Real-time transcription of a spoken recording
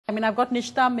I mean, I've got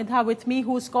Nishta Midha with me,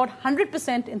 who scored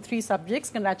 100% in 3 subjects.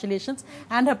 Congratulations.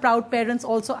 And her proud parents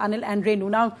also, Anil and Renu.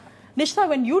 Now, Nishta,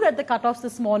 when you read the cutoffs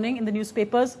this morning in the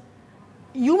newspapers,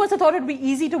 you must have thought it would be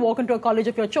easy to walk into a college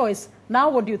of your choice. Now,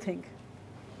 what do you think?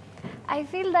 I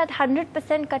feel that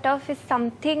 100% cutoff is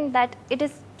something that it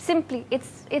is simply,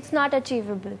 it's not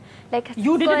achievable. Like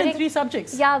you did it in 3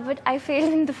 subjects. Yeah, but I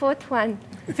failed in the 4th one.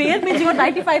 Failed means you got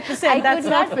 95%.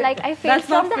 I failed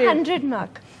from the 100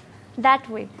 mark. That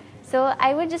way. So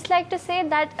I would just like to say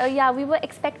that, yeah, we were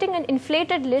expecting an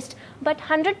inflated list, but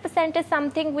 100% is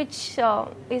something which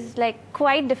is like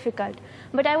quite difficult.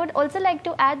 But I would also like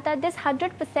to add that this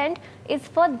 100% is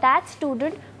for that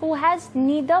student who has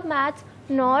neither maths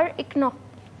nor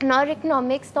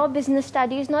economics, nor business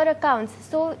studies, nor accounts.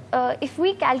 So if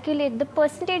we calculate the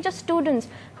percentage of students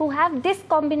who have this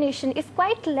combination is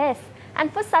quite less. And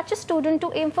for such a student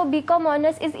to aim for BCom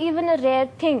Honours is even a rare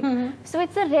thing. So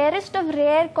it's the rarest of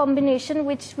rare combination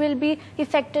which will be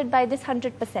affected by this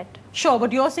 100%. Sure,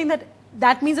 but you're saying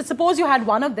that means that suppose you had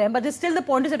one of them, but still the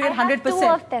point is that you had 100%. I have 2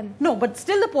 of them. No, but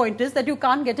still the point is that you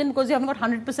can't get in because you haven't got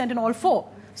 100% in all 4.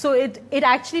 So it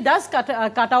actually does cut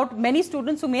out many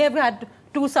students who may have had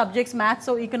 2 subjects, maths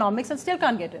or economics, and still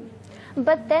can't get in.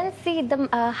 But then see, the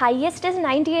highest is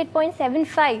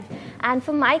 98.75, and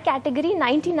for my category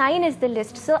 99 is the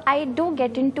list, so I do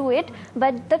get into it.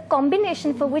 But the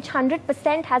combination for which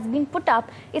 100% has been put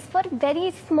up is for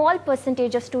very small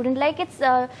percentage of students. Like it's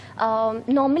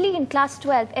normally in class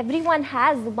 12 everyone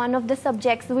has one of the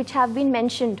subjects which have been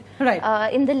mentioned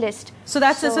in the list. So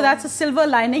that's a silver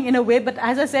lining in a way. But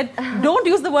as I said, don't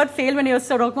use the word fail when you're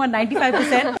talking about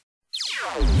 95%.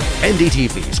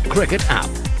 NDTV's cricket app,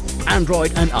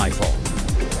 Android and iPhone,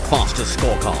 fastest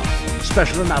scorecard,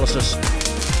 special analysis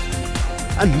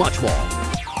and much more.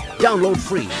 Download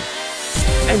free.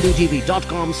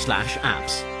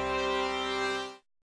 ndtv.com/apps.